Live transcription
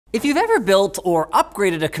If you've ever built or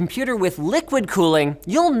upgraded a computer with liquid cooling,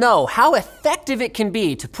 you'll know how effective it can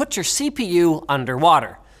be to put your CPU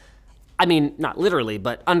underwater. I mean, not literally,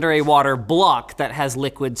 but under a water block that has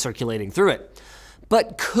liquid circulating through it.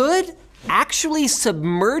 But could actually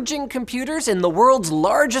submerging computers in the world's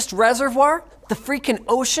largest reservoir, the freaking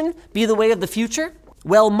ocean, be the way of the future?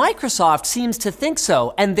 Well, Microsoft seems to think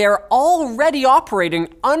so, and they're already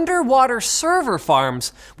operating underwater server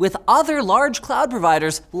farms with other large cloud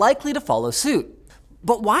providers likely to follow suit.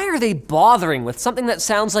 But why are they bothering with something that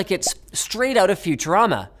sounds like it's straight out of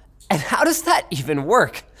Futurama? And how does that even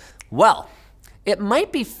work? Well, it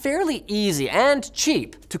might be fairly easy and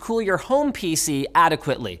cheap to cool your home PC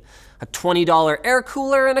adequately. A $20 air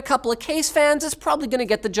cooler and a couple of case fans is probably gonna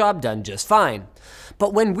get the job done just fine.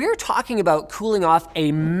 But when we're talking about cooling off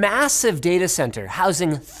a massive data center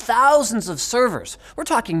housing thousands of servers, we're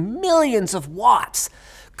talking millions of watts,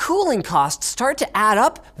 cooling costs start to add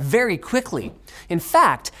up very quickly. In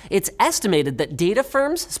fact, it's estimated that data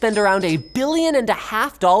firms spend around $1.5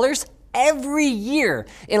 billion every year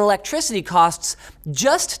in electricity costs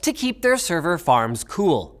just to keep their server farms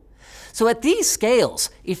cool. So at these scales,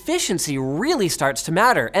 efficiency really starts to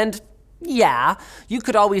matter, and yeah, you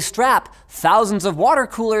could always strap thousands of water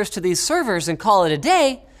coolers to these servers and call it a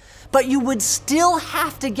day, but you would still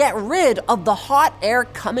have to get rid of the hot air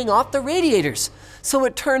coming off the radiators. So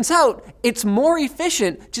it turns out it's more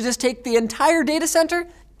efficient to just take the entire data center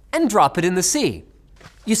and drop it in the sea.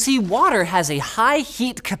 You see, water has a high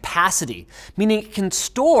heat capacity, meaning it can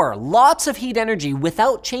store lots of heat energy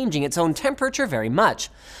without changing its own temperature very much.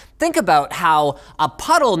 Think about how a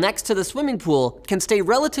puddle next to the swimming pool can stay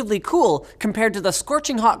relatively cool compared to the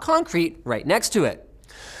scorching hot concrete right next to it.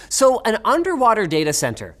 So an underwater data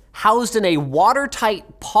center housed in a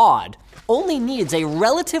watertight pod only needs a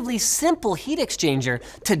relatively simple heat exchanger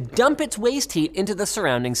to dump its waste heat into the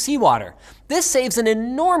surrounding seawater. This saves an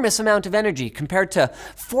enormous amount of energy compared to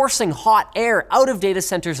forcing hot air out of data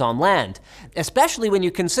centers on land, especially when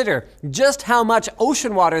you consider just how much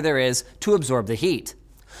ocean water there is to absorb the heat.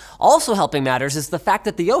 Also helping matters is the fact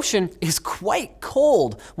that the ocean is quite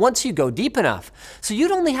cold once you go deep enough. So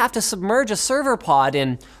you'd only have to submerge a server pod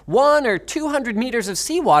in 100 or 200 meters of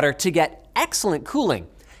seawater to get excellent cooling,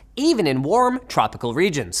 even in warm tropical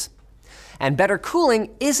regions. And better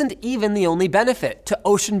cooling isn't even the only benefit to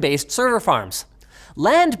ocean-based server farms.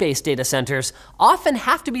 Land-based data centers often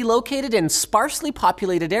have to be located in sparsely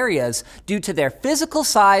populated areas due to their physical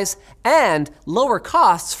size and lower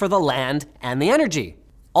costs for the land and the energy.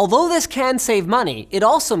 Although this can save money, it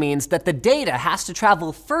also means that the data has to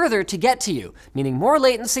travel further to get to you, meaning more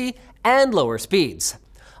latency and lower speeds.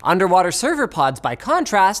 Underwater server pods, by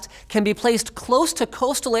contrast, can be placed close to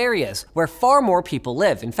coastal areas where far more people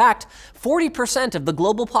live. In fact, 40% of the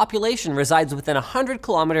global population resides within 100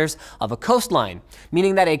 kilometers of a coastline,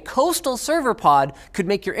 meaning that a coastal server pod could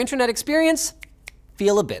make your internet experience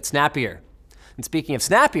feel a bit snappier. And speaking of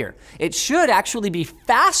snappier, it should actually be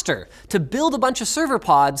faster to build a bunch of server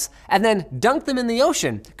pods and then dunk them in the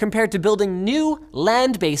ocean compared to building new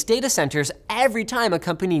land-based data centers every time a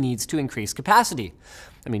company needs to increase capacity.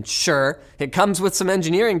 I mean, sure, it comes with some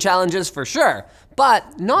engineering challenges for sure,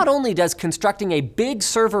 but not only does constructing a big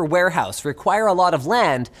server warehouse require a lot of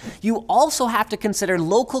land, you also have to consider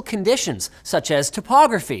local conditions such as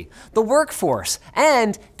topography, the workforce,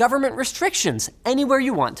 and government restrictions anywhere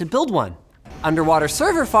you want to build one. Underwater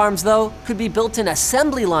server farms, though, could be built in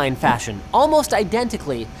assembly line fashion, almost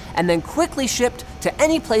identically, and then quickly shipped to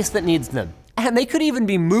any place that needs them. And they could even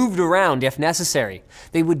be moved around if necessary.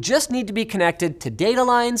 They would just need to be connected to data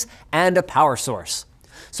lines and a power source.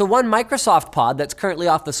 So one Microsoft pod that's currently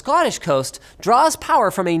off the Scottish coast draws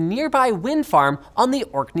power from a nearby wind farm on the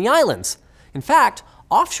Orkney Islands. In fact,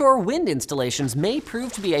 offshore wind installations may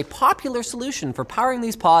prove to be a popular solution for powering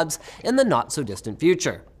these pods in the not-so-distant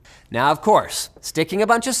future. Now, of course, sticking a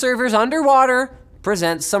bunch of servers underwater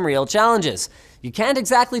presents some real challenges. You can't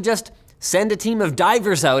exactly just send a team of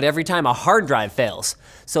divers out every time a hard drive fails.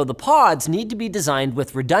 So the pods need to be designed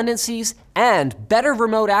with redundancies and better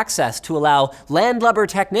remote access to allow landlubber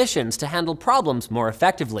technicians to handle problems more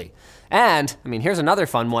effectively. And, I mean, here's another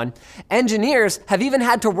fun one. Engineers have even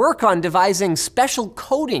had to work on devising special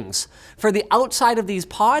coatings for the outside of these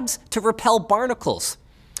pods to repel barnacles.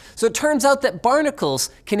 So it turns out that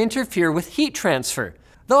barnacles can interfere with heat transfer.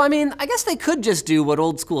 Though, I mean, I guess they could just do what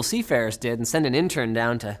old school seafarers did and send an intern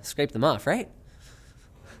down to scrape them off, right?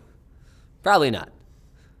 Probably not.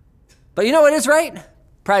 But you know what is right?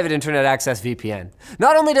 Private Internet Access VPN.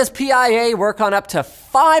 Not only does PIA work on up to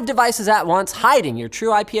 5 devices at once, hiding your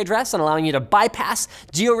true IP address and allowing you to bypass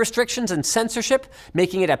geo-restrictions and censorship,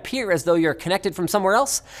 making it appear as though you're connected from somewhere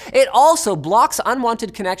else, it also blocks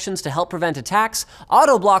unwanted connections to help prevent attacks,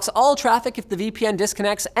 auto-blocks all traffic if the VPN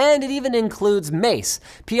disconnects, and it even includes Mace,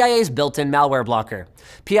 PIA's built-in malware blocker.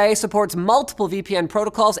 PIA supports multiple VPN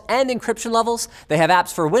protocols and encryption levels. They have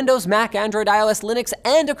apps for Windows, Mac, Android, iOS, Linux,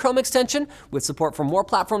 and a Chrome extension with support for more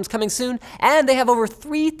platforms coming soon, and they have over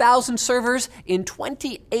 3,000 servers in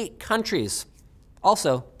 28 countries.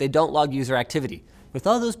 Also, they don't log user activity. With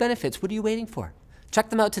all those benefits, what are you waiting for? Check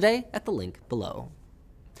them out today at the link below.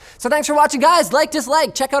 So thanks for watching, guys. Like,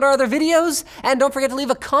 dislike, check out our other videos, and don't forget to leave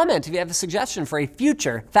a comment if you have a suggestion for a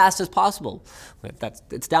future Fast as Possible.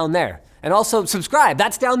 It's down there. And also subscribe,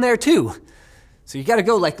 that's down there too. So you gotta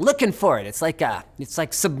go like looking for it. It's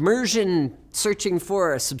like submersion searching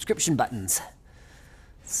for subscription buttons.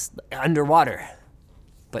 It's underwater.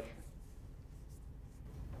 But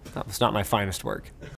that was not my finest work.